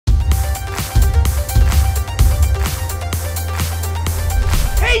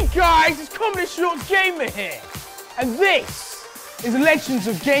guys, it's Comedy Short Gamer here, and this is Legends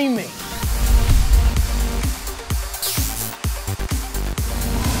of Gaming.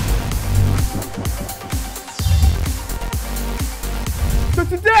 So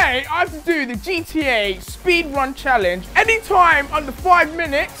today I have to do the GTA Speed Run Challenge anytime under 5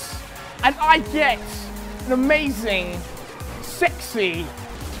 minutes, and I get an amazing, sexy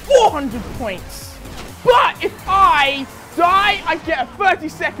 400 points. But if I die, I get a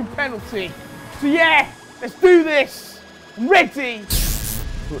 30-second penalty. So yeah, let's do this. I'm ready.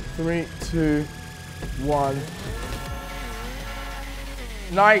 3, 2, 1.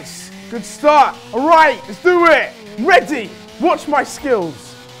 Nice, good start. All right, let's do it. Ready. Watch my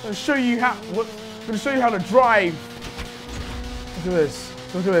skills. I'm gonna show you how. To drive. Look at this.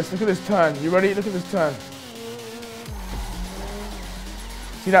 Look at this. Look at this turn. You ready? Look at this turn.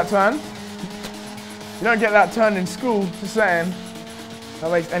 See that turn? You don't get that turn in school, just saying. That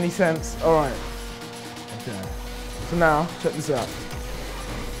makes any sense. All right. Okay. So now, check this out.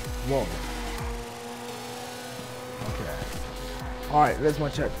 Whoa. Okay. All right, there's my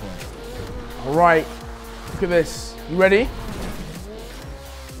checkpoint. All right. Look at this. You ready?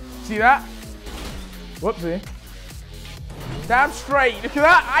 See that? Whoopsie. Damn straight. Look at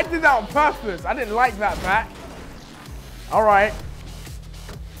that. I did that on purpose. I didn't like that back. All right.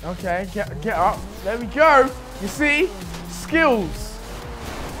 Okay, get up. There we go. You see? Skills.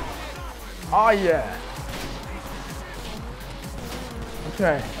 Oh, yeah.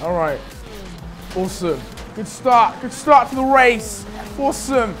 Okay, all right. Awesome. Good start. Good start to the race.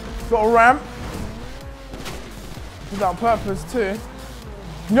 Awesome. Got a ramp. Did that on purpose, too.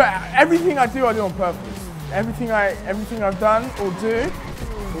 You know, everything I do on purpose. Everything I've done or do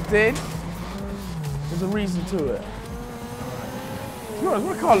or did, there's a reason to it. To be honest,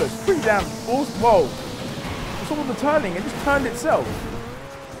 my car looks pretty damn awesome. Whoa. What's up with the turning? It just turned itself.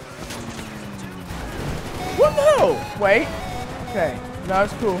 What the hell? Wait. Okay. No,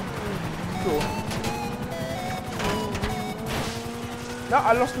 it's cool. Cool. No,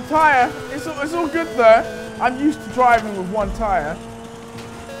 I lost the tire. It's all good though. I'm used to driving with one tire.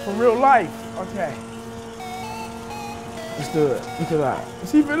 For real life. Okay. Let's do it. Look at that.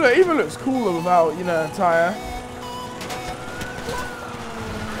 It's even looks cooler without, you know, a tire.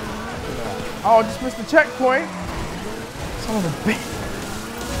 Oh, I just missed the checkpoint. Son of a bitch.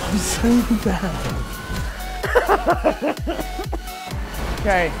 I'm so bad.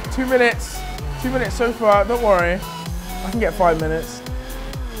 Okay, 2 minutes. 2 minutes so far. Don't worry. I can get 5 minutes.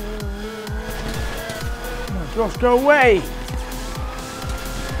 Oh my gosh, go away.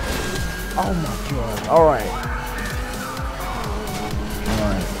 Oh my god. All right. All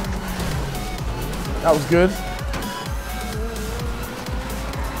right. That was good.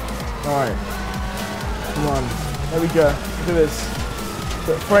 All right. Come on. There we go. Look at this.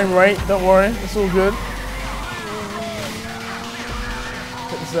 Got frame rate. Don't worry. It's all good.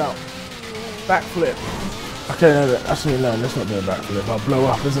 Check this out. Backflip. Okay, no, actually, no. Let's not do a backflip. I'll blow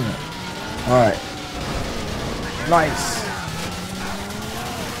up, isn't it? All right. Nice.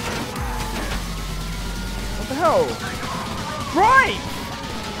 What the hell? Right!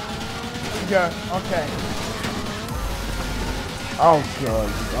 There we go. Okay. Oh god.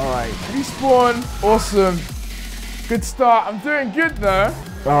 Alright. Respawn. Awesome. Good start. I'm doing good though.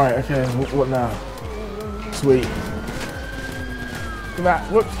 Alright, okay. What now? Sweet. Look at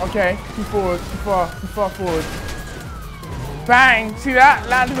that. Whoops. Okay. Too forward. Too far forward. Bang! See that?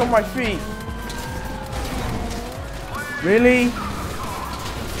 Landed on my feet. Really?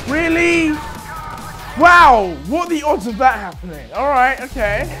 Really? Wow! What are the odds of that happening? Alright,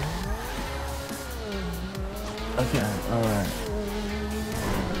 okay. Okay, alright.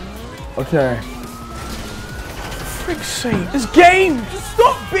 Okay. For frick's sake, this game! Just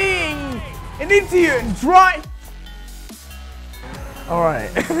stop being an idiot and drive!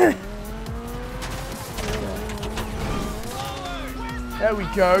 Alright. There we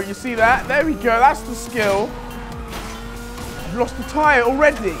go, you see that? There we go, that's the skill. I've lost the tyre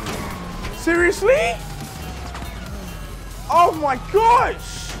already. Seriously? Oh my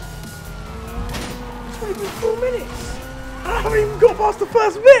gosh! It's only been 4 minutes. I haven't even got past the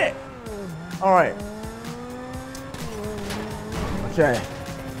first bit. All right. Okay.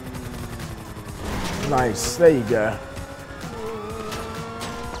 Nice. There you go.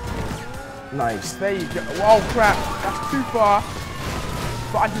 Nice. There you go. Oh crap! That's too far.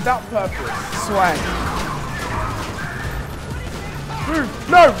 But I did that on purpose. Swag.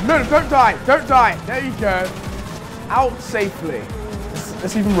 No, don't die, don't die. There you go. Out safely.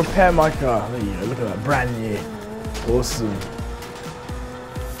 Let's even repair my car. There you go, look at that, brand new. Awesome.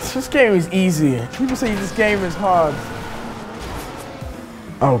 This game is easy. People say this game is hard.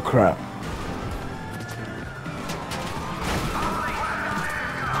 Oh crap.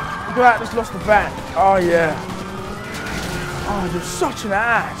 Look at that, just lost the back. Oh yeah. Oh, you're such an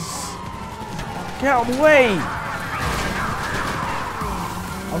ass. Get out of the way.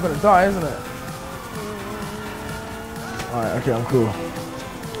 I'm gonna die, isn't it? Alright, okay, I'm cool.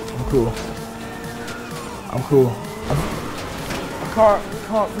 I'm cool. I'm cool. I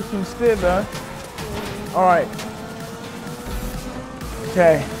can't freaking steer though. Alright.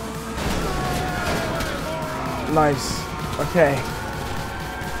 Okay. Nice. Okay.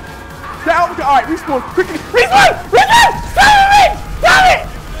 Get out. Alright, respawn. Quickly. Respawn! Respawn! Stop me! Damn it!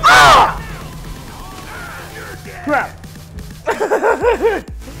 Ah! Crap.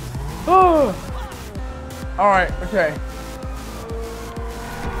 Oh. Alright, okay.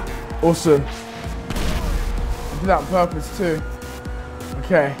 Awesome. I did that on purpose too.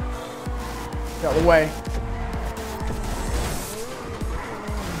 Okay. Get out of the way.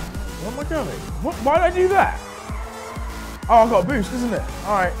 Where am I going? What? Why did I do that? Oh, I got a boost, isn't it?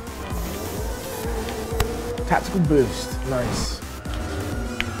 Alright. Tactical boost. Nice.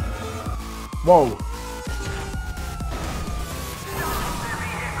 Whoa.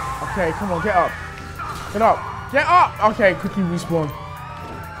 Okay, come on, get up. Get up. Get up! Okay, quickly respawn.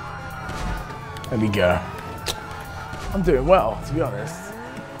 There we go. I'm doing well, to be honest.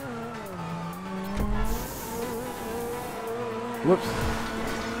 Whoops.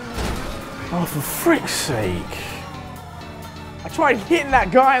 Oh, for frick's sake. I tried hitting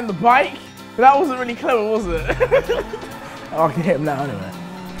that guy on the bike, but that wasn't really clever, was it? Oh, I can hit him now anyway.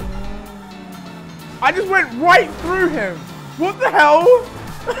 I just went right through him. What the hell?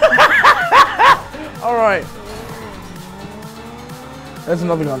 All right. There's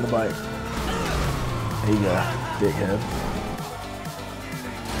another guy on the bike. There you go, dickhead.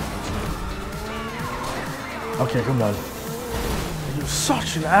 Okay, come on. You're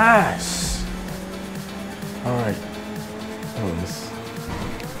such an ass. All right. Look at this.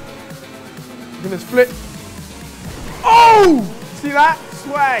 Look at this flip. Oh! See that?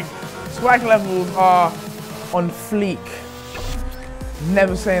 Swag. Swag levels are on fleek.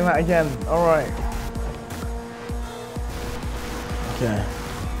 Never saying that again. All right. Okay.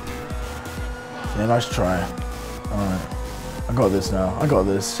 Yeah, nice try. All right. I got this now. I got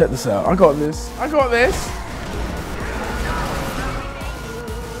this. Check this out. I got this. I got this.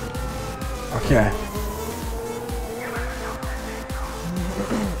 Okay.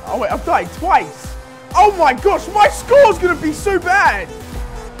 Oh wait, I've died twice. Oh my gosh, my score's gonna be so bad.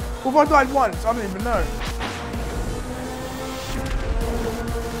 What if I died once? I don't even know.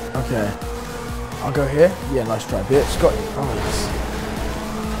 Okay. I'll go here. Yeah, nice try, bitch. Got you. Oh, yes.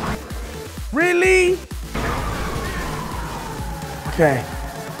 Really? Okay.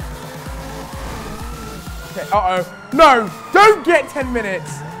 Okay, uh-oh. No, don't get 10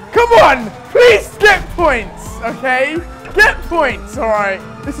 minutes. Come on, please get points, okay? Get points, all right.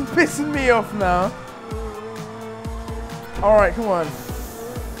 This is pissing me off now. All right, come on.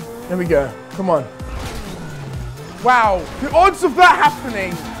 There we go, come on. Wow, the odds of that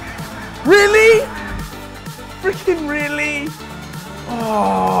happening. Really? Freaking really?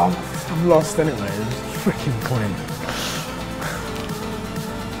 Oh, I'm lost anyway. There's freaking point.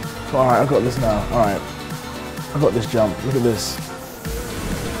 Alright, I got this now. Alright. I got this jump. Look at this.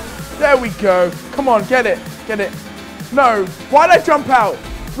 There we go. Come on, get it. Get it. No. Why'd I jump out?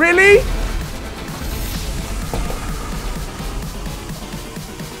 Really?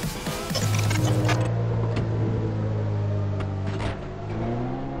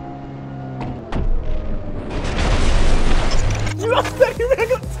 I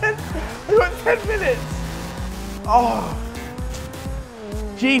got 10 minutes. Oh.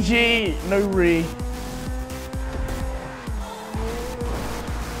 GG, no re.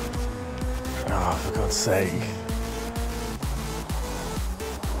 Oh, for God's sake.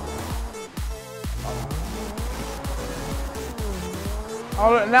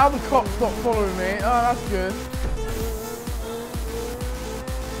 Oh, look, now the cops stopped following me. Oh, that's good.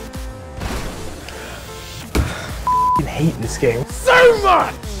 I hate this game so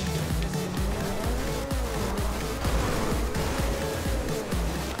much.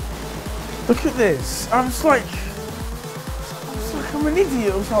 Look at this. I'm just like I'm an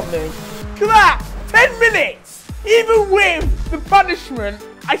idiot or something. Look at that. 10 minutes. Even with the punishment,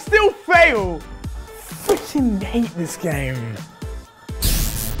 I still fail. Freaking hate this game.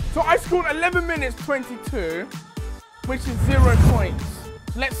 So I scored 11 minutes 22, which is 0 points.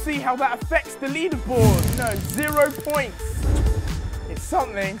 Let's see how that affects the leaderboard. No, 0 points. It's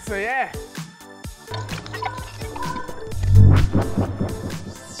something, so yeah.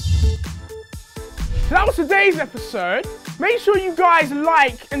 So that was today's episode. Make sure you guys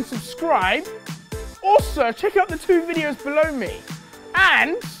like and subscribe. Also, check out the 2 videos below me.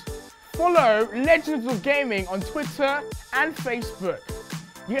 And follow Legends of Gaming on Twitter and Facebook.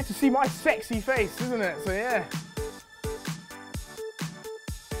 You get to see my sexy face, isn't it? So yeah.